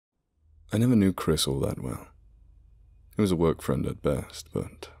I never knew Chris all that well. He was a work friend at best,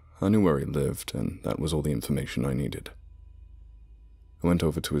 but I knew where he lived, and that was all the information I needed. I went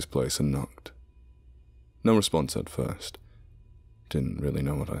over to his place and knocked. No response at first. Didn't really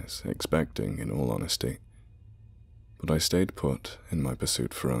know what I was expecting, in all honesty. But I stayed put in my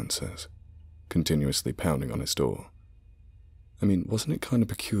pursuit for answers, continuously pounding on his door. I mean, wasn't it kind of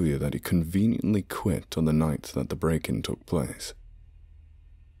peculiar that he conveniently quit on the night that the break-in took place?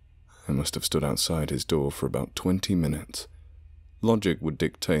 I must have stood outside his door for about 20 minutes. Logic would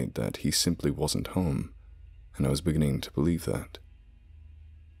dictate that he simply wasn't home, and I was beginning to believe that.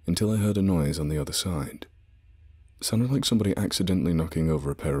 Until I heard a noise on the other side. It sounded like somebody accidentally knocking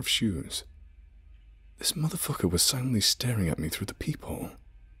over a pair of shoes. This motherfucker was silently staring at me through the peephole.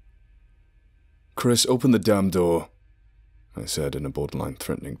 "Chris, open the damn door," I said in a borderline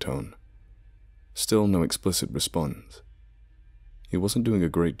threatening tone. Still no explicit response. He wasn't doing a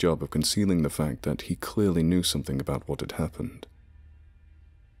great job of concealing the fact that he clearly knew something about what had happened.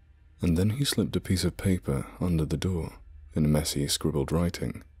 And then he slipped a piece of paper under the door in a messy, scribbled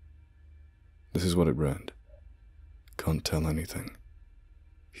writing. This is what it read. "Can't tell anything.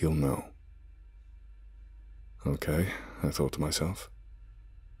 He'll know." Okay, I thought to myself.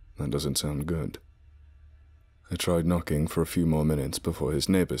 That doesn't sound good. I tried knocking for a few more minutes before his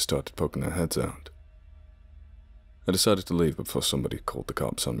neighbors started poking their heads out. I decided to leave before somebody called the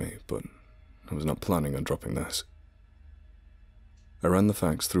cops on me, but I was not planning on dropping this. I ran the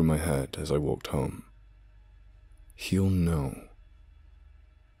facts through my head as I walked home. He'll know.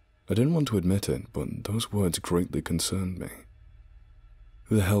 I didn't want to admit it, but those words greatly concerned me.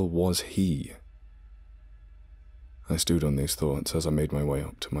 Who the hell was he? I stewed on these thoughts as I made my way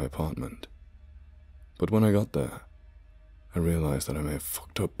up to my apartment. But when I got there, I realized that I may have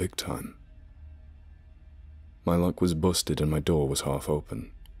fucked up big time. My lock was busted and my door was half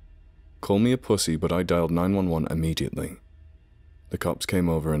open. Call me a pussy, but I dialed 911 immediately. The cops came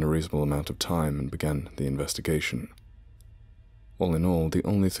over in a reasonable amount of time and began the investigation. All in all, the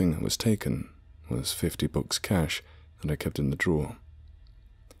only thing that was taken was $50 cash that I kept in the drawer.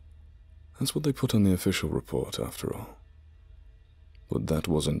 That's what they put on the official report, after all. But that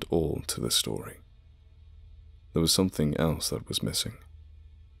wasn't all to the story. There was something else that was missing.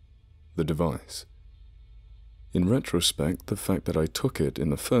 The device. In retrospect, the fact that I took it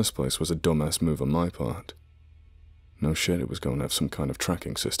in the first place was a dumbass move on my part. No shit, it was going to have some kind of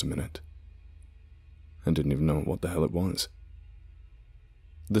tracking system in it. I didn't even know what the hell it was.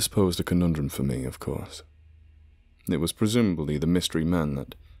 This posed a conundrum for me, of course. It was presumably the mystery man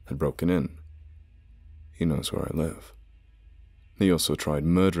that had broken in. He knows where I live. He also tried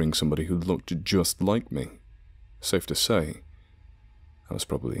murdering somebody who looked just like me. Safe to say, I was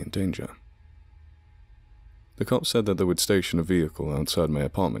probably in danger. The cops said that they would station a vehicle outside my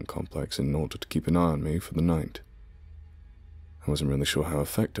apartment complex in order to keep an eye on me for the night. I wasn't really sure how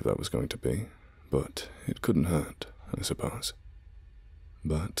effective that was going to be, but it couldn't hurt, I suppose.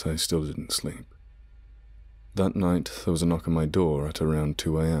 But I still didn't sleep. That night, there was a knock on my door at around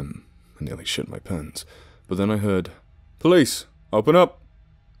 2 a.m. I nearly shit my pants, but then I heard, "Police, open up!"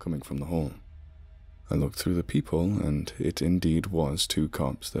 coming from the hall. I looked through the peephole, and it indeed was 2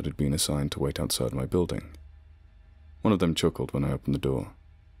 cops that had been assigned to wait outside my building. One of them chuckled when I opened the door.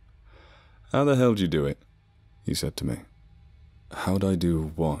 "How the hell did you do it?" he said to me. "How'd I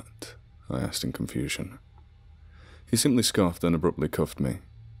do what?" I asked in confusion. He simply scoffed and abruptly cuffed me.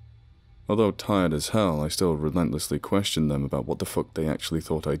 Although tired as hell, I still relentlessly questioned them about what the fuck they actually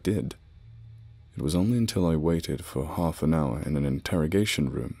thought I did. It was only until I waited for half an hour in an interrogation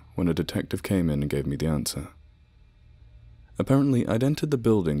room when a detective came in and gave me the answer. Apparently, I'd entered the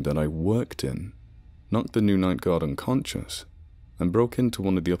building that I worked in, knocked the new night guard unconscious, and broke into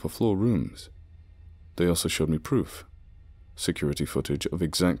one of the upper floor rooms. They also showed me proof. Security footage of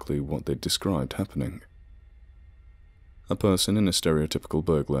exactly what they'd described happening. A person in a stereotypical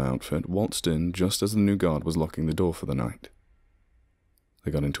burglar outfit waltzed in just as the new guard was locking the door for the night.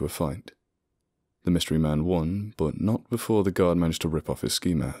 They got into a fight. The mystery man won, but not before the guard managed to rip off his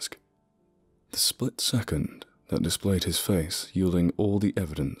ski mask. The split second that displayed his face, yielding all the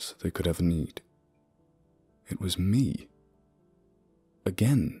evidence they could ever need. It was me.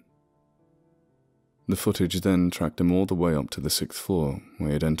 Again. The footage then tracked him all the way up to the 6th floor, where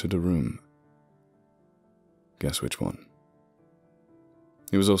he had entered a room. Guess which one?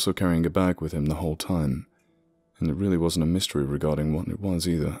 He was also carrying a bag with him the whole time, and it really wasn't a mystery regarding what it was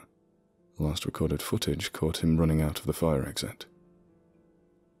either. The last recorded footage caught him running out of the fire exit.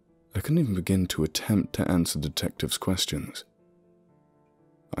 I couldn't even begin to attempt to answer the detective's questions.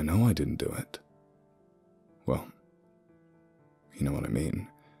 I know I didn't do it. Well, you know what I mean.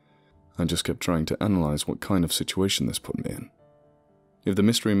 I just kept trying to analyze what kind of situation this put me in. If the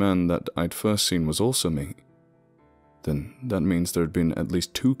mystery man that I'd first seen was also me, then that means there had been at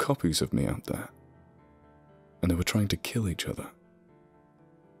least 2 copies of me out there, and they were trying to kill each other.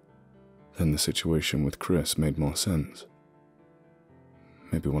 Then the situation with Chris made more sense.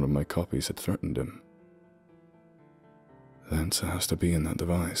 Maybe one of my copies had threatened him. The answer has to be in that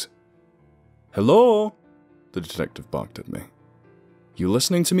device. "Hello?" the detective barked at me. "You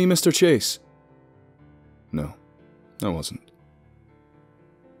listening to me, Mr. Chase?" No, I wasn't.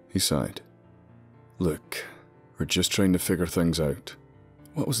 He sighed. "Look, we're just trying to figure things out.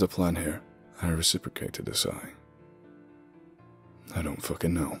 What was the plan here?" I reciprocated a sigh. "I don't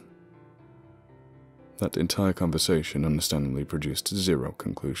fucking know." That entire conversation understandably produced 0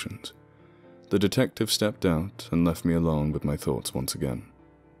 conclusions. The detective stepped out and left me alone with my thoughts once again.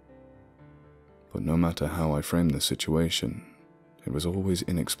 But no matter how I framed the situation, it was always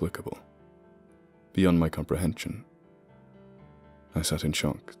inexplicable, beyond my comprehension. I sat in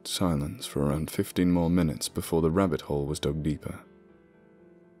shocked silence for around 15 more minutes before the rabbit hole was dug deeper.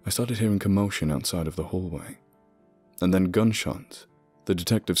 I started hearing commotion outside of the hallway, and then gunshots. The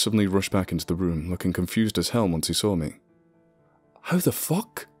detective suddenly rushed back into the room, looking confused as hell once he saw me. "How the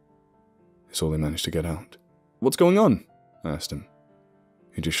fuck?" is all he managed to get out. "What's going on?" I asked him.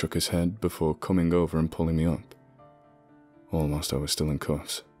 He just shook his head before coming over and pulling me up. All whilst I was still in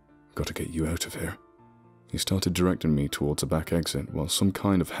cuffs. "Got to get you out of here." He started directing me towards a back exit while some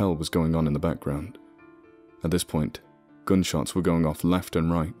kind of hell was going on in the background. At this point, gunshots were going off left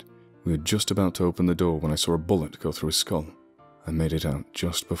and right. We were just about to open the door when I saw a bullet go through his skull. I made it out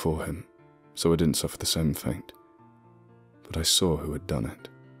just before him, so I didn't suffer the same fate. But I saw who had done it.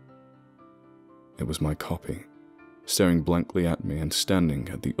 It was my copy, staring blankly at me and standing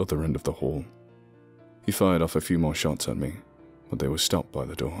at the other end of the hall. He fired off a few more shots at me, but they were stopped by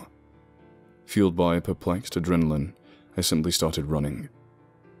the door. Fueled by perplexed adrenaline, I simply started running.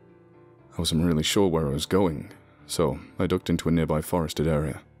 I wasn't really sure where I was going, so I ducked into a nearby forested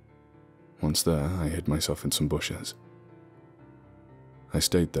area. Once there, I hid myself in some bushes. I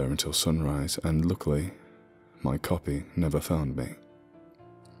stayed there until sunrise, and luckily, my copy never found me.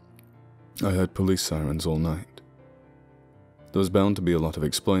 I heard police sirens all night. There was bound to be a lot of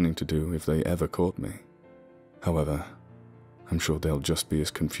explaining to do if they ever caught me. However, I'm sure they'll just be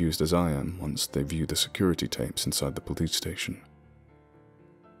as confused as I am once they view the security tapes inside the police station.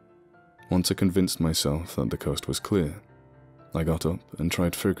 Once I convinced myself that the coast was clear, I got up and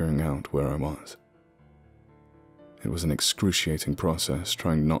tried figuring out where I was. It was an excruciating process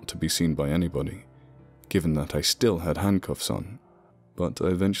trying not to be seen by anybody, given that I still had handcuffs on, but I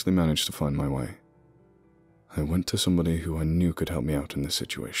eventually managed to find my way. I went to somebody who I knew could help me out in this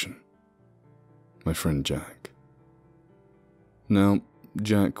situation. My friend Jack. Now,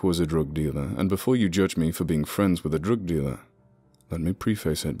 Jack was a drug dealer, and before you judge me for being friends with a drug dealer, let me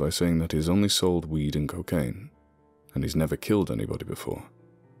preface it by saying that he's only sold weed and cocaine, and he's never killed anybody before.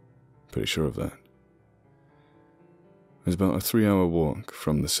 Pretty sure of that. It was about a 3-hour walk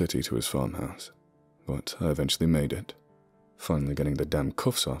from the city to his farmhouse, but I eventually made it, finally getting the damn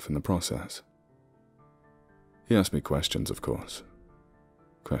cuffs off in the process. He asked me questions, of course.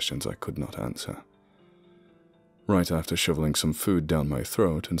 Questions I could not answer. Right after shoveling some food down my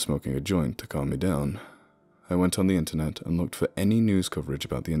throat and smoking a joint to calm me down, I went on the internet and looked for any news coverage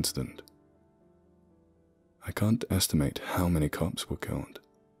about the incident. I can't estimate how many cops were killed,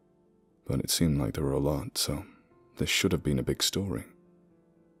 but it seemed like there were a lot, so this should have been a big story.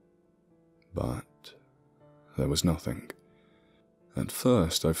 But there was nothing. At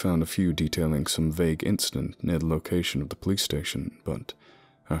first, I found a few detailing some vague incident near the location of the police station, but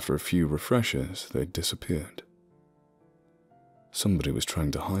after a few refreshers, they disappeared. Somebody was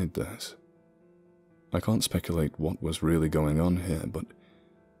trying to hide this. I can't speculate what was really going on here, but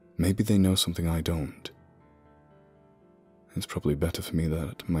maybe they know something I don't. It's probably better for me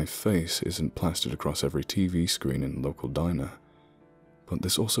that my face isn't plastered across every TV screen in a local diner, but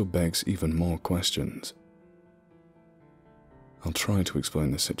this also begs even more questions. I'll try to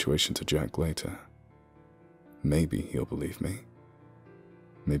explain this situation to Jack later. Maybe he'll believe me.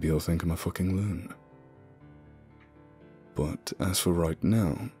 Maybe he'll think I'm a fucking loon. But as for right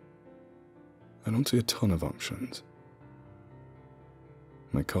now, I don't see a ton of options.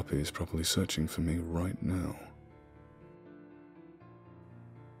 My copy is probably searching for me right now.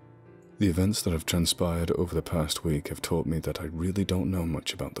 The events that have transpired over the past week have taught me that I really don't know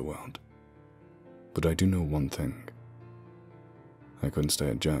much about the world. But I do know one thing. I couldn't stay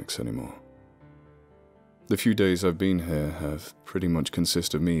at Jack's anymore. The few days I've been here have pretty much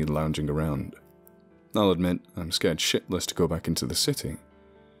consisted of me lounging around. I'll admit, I'm scared shitless to go back into the city.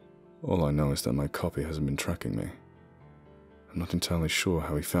 All I know is that my copy hasn't been tracking me. I'm not entirely sure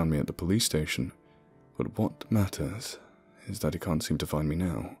how he found me at the police station, but what matters is that he can't seem to find me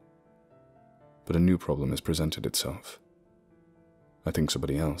now. But a new problem has presented itself. I think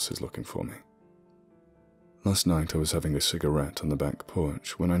somebody else is looking for me. Last night I was having a cigarette on the back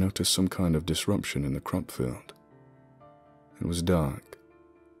porch when I noticed some kind of disruption in the crop field. It was dark,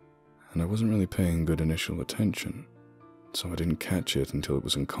 and I wasn't really paying good initial attention, so I didn't catch it until it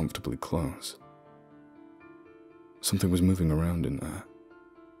was uncomfortably close. Something was moving around in there,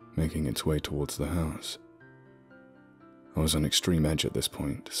 making its way towards the house. I was on extreme edge at this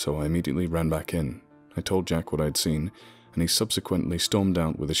point, so I immediately ran back in. I told Jack what I'd seen, and he subsequently stormed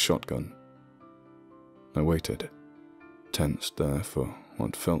out with his shotgun. I waited, tensed there for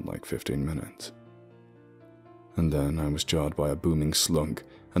what felt like 15 minutes. And then I was jarred by a booming slug,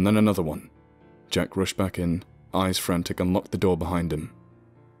 and then another one. Jack rushed back in, eyes frantic, and locked the door behind him.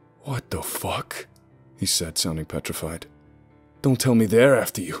 "What the fuck?" he said, sounding petrified. "Don't tell me they're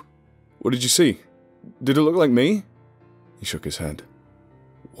after you." "What did you see? Did it look like me?" He shook his head.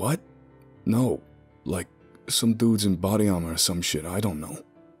 "What? No, like some dudes in body armor or some shit, I don't know.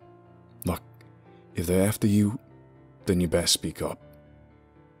 Look, if they're after you, then you best speak up."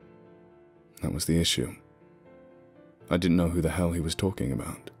 That was the issue. I didn't know who the hell he was talking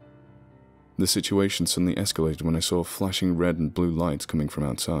about. The situation suddenly escalated when I saw flashing red and blue lights coming from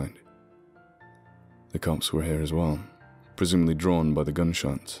outside. The cops were here as well, presumably drawn by the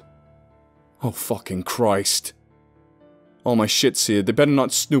gunshots. "Oh, fucking Christ! All my shit's here, they better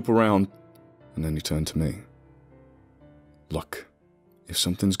not snoop around." And then he turned to me. "Look, if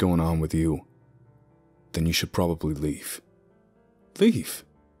something's going on with you, then you should probably leave." "Leave?"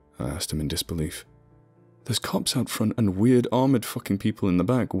 I asked him in disbelief. "There's cops out front and weird armored fucking people in the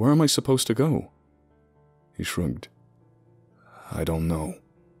back. Where am I supposed to go?" He shrugged. "I don't know."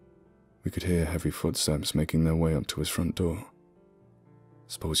 We could hear heavy footsteps making their way up to his front door.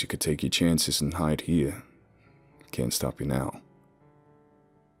 "Suppose you could take your chances and hide here. Can't stop you now."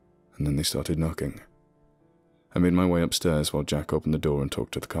 And then they started knocking. I made my way upstairs while Jack opened the door and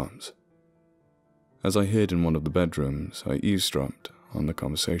talked to the cops. As I hid in one of the bedrooms, I eavesdropped on the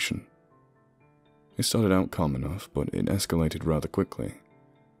conversation. It started out calm enough, but it escalated rather quickly,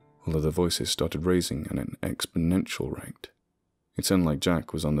 although the voices started raising at an exponential rate. It sounded like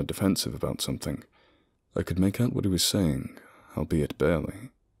Jack was on the defensive about something. I could make out what he was saying, albeit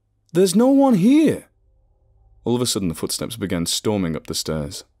barely. "There's no one here!" All of a sudden the footsteps began storming up the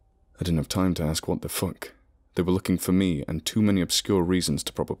stairs. I didn't have time to ask what the fuck. They were looking for me, and too many obscure reasons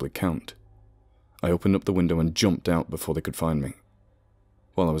to probably count. I opened up the window and jumped out before they could find me.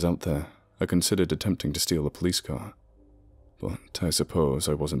 While I was out there, I considered attempting to steal a police car, but I suppose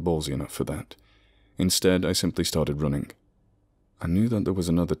I wasn't ballsy enough for that. Instead, I simply started running. I knew that there was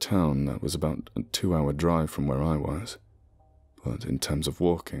another town that was about a 2-hour drive from where I was, but in terms of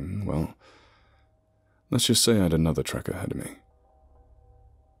walking, well, let's just say I had another trek ahead of me.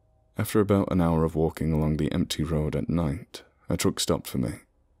 After about an hour of walking along the empty road at night, a truck stopped for me.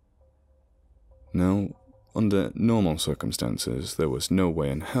 Now, under normal circumstances, there was no way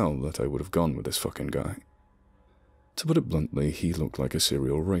in hell that I would have gone with this fucking guy. To put it bluntly, he looked like a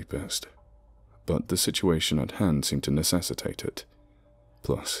serial rapist. But the situation at hand seemed to necessitate it.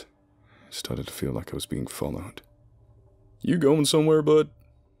 Plus, it started to feel like I was being followed. "You going somewhere, bud?"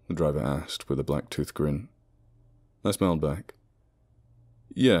 the driver asked with a black-toothed grin. I smiled back.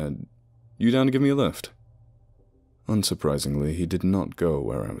 "Yeah, you down to give me a lift?" Unsurprisingly, he did not go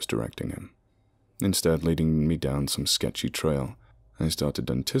where I was directing him. Instead, leading me down some sketchy trail, I started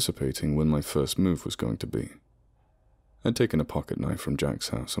anticipating when my first move was going to be. I'd taken a pocket knife from Jack's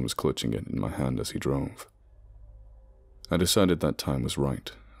house and was clutching it in my hand as he drove. I decided that time was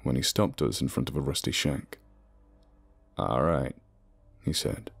right when he stopped us in front of a rusty shack. "All right," he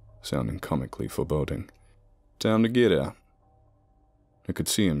said, sounding comically foreboding. "Time to get out." I could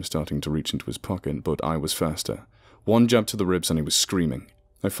see him starting to reach into his pocket, but I was faster. One jab to the ribs and he was screaming.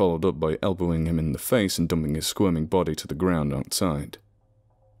 I followed up by elbowing him in the face and dumping his squirming body to the ground outside.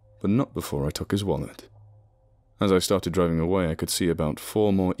 But not before I took his wallet. As I started driving away, I could see about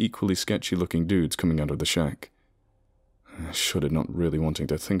 4 more equally sketchy-looking dudes coming out of the shack. I shuddered, not really wanting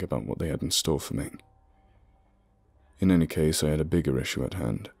to think about what they had in store for me. In any case, I had a bigger issue at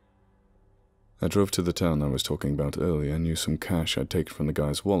hand. I drove to the town I was talking about earlier and used some cash I'd taken from the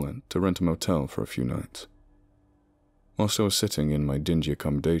guy's wallet to rent a motel for a few nights. Whilst I was sitting in my dingy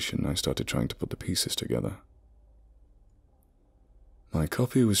accommodation, I started trying to put the pieces together. My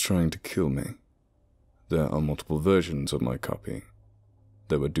copy was trying to kill me. There are multiple versions of my copy.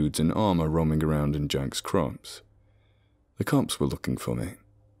 There were dudes in armor roaming around in Jack's crops. The cops were looking for me.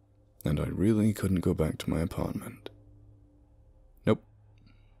 and I really couldn't go back to my apartment. Nope.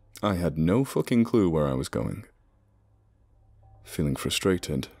 I had no fucking clue where I was going. Feeling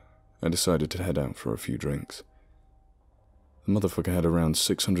frustrated, I decided to head out for a few drinks. The motherfucker had around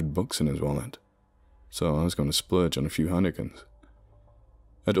 $600 in his wallet, so I was going to splurge on a few Heinekens.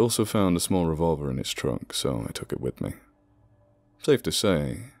 I'd also found a small revolver in its trunk, so I took it with me. Safe to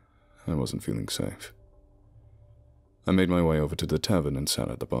say, I wasn't feeling safe. I made my way over to the tavern and sat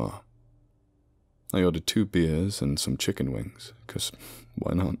at the bar. I ordered 2 beers and some chicken wings, 'cause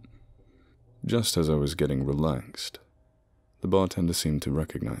why not? Just as I was getting relaxed, the bartender seemed to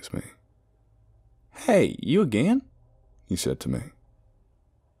recognize me. "Hey, you again?" he said to me.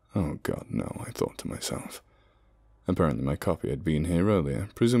 Oh god, no, I thought to myself. Apparently my copy had been here earlier,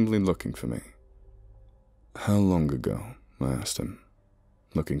 presumably looking for me. "How long ago?" I asked him.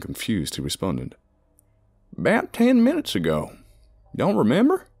 Looking confused, he responded, "About 10 minutes ago. Don't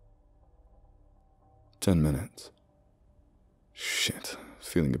remember?" 10 minutes. Shit,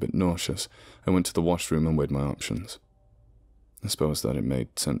 feeling a bit nauseous, I went to the washroom and weighed my options. I suppose that it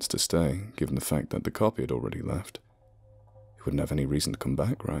made sense to stay, given the fact that the copy had already left. He wouldn't have any reason to come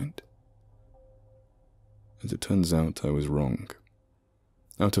back, right? As it turns out, I was wrong.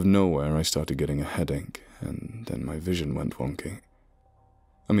 Out of nowhere, I started getting a headache, and then my vision went wonky.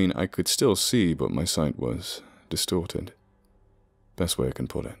 I mean, I could still see, but my sight was distorted. Best way I can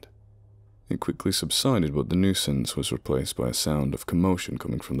put it. It quickly subsided, but the nuisance was replaced by a sound of commotion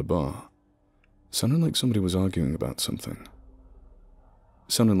coming from the bar. It sounded like somebody was arguing about something.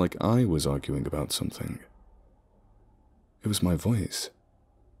 It sounded like I was arguing about something. It was my voice.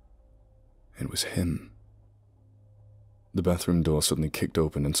 It was him. The bathroom door suddenly kicked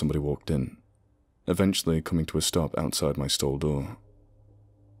open and somebody walked in, eventually coming to a stop outside my stall door.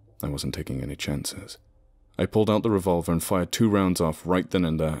 I wasn't taking any chances. I pulled out the revolver and fired 2 rounds off right then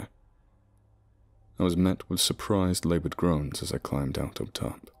and there. I was met with surprised, labored groans as I climbed out up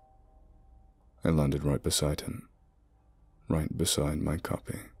top. I landed right beside him, right beside my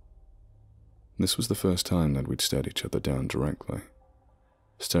copy. This was the first time that we'd stared each other down directly.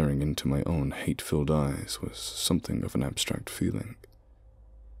 Staring into my own hate-filled eyes was something of an abstract feeling.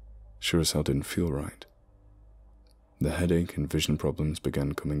 Sure as hell didn't feel right. The headache and vision problems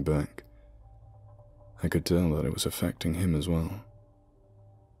began coming back. I could tell that it was affecting him as well.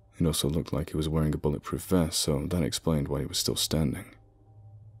 It also looked like he was wearing a bulletproof vest, so that explained why he was still standing.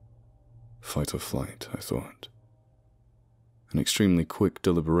 Fight or flight, I thought. An extremely quick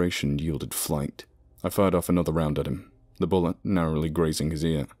deliberation yielded flight. I fired off another round at him, the bullet narrowly grazing his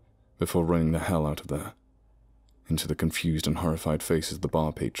ear, before running the hell out of there, into the confused and horrified faces of the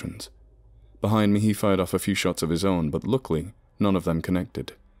bar patrons. Behind me, he fired off a few shots of his own, but luckily, none of them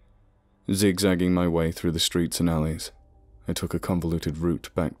connected. Zigzagging my way through the streets and alleys, I took a convoluted route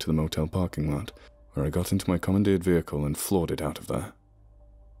back to the motel parking lot, where I got into my commandeered vehicle and floored it out of there.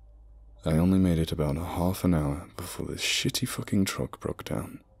 I only made it about a half an hour before this shitty fucking truck broke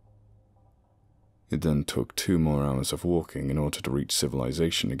down. It then took 2 more hours of walking in order to reach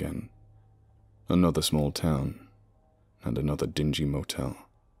civilization again. Another small town, and another dingy motel.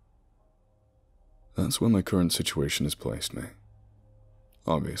 That's where my current situation has placed me.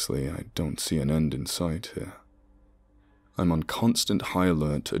 Obviously, I don't see an end in sight here. I'm on constant high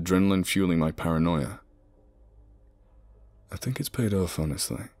alert, adrenaline fueling my paranoia. I think it's paid off,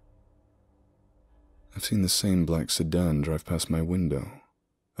 honestly. I've seen the same black sedan drive past my window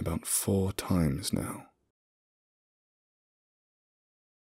about 4 times now.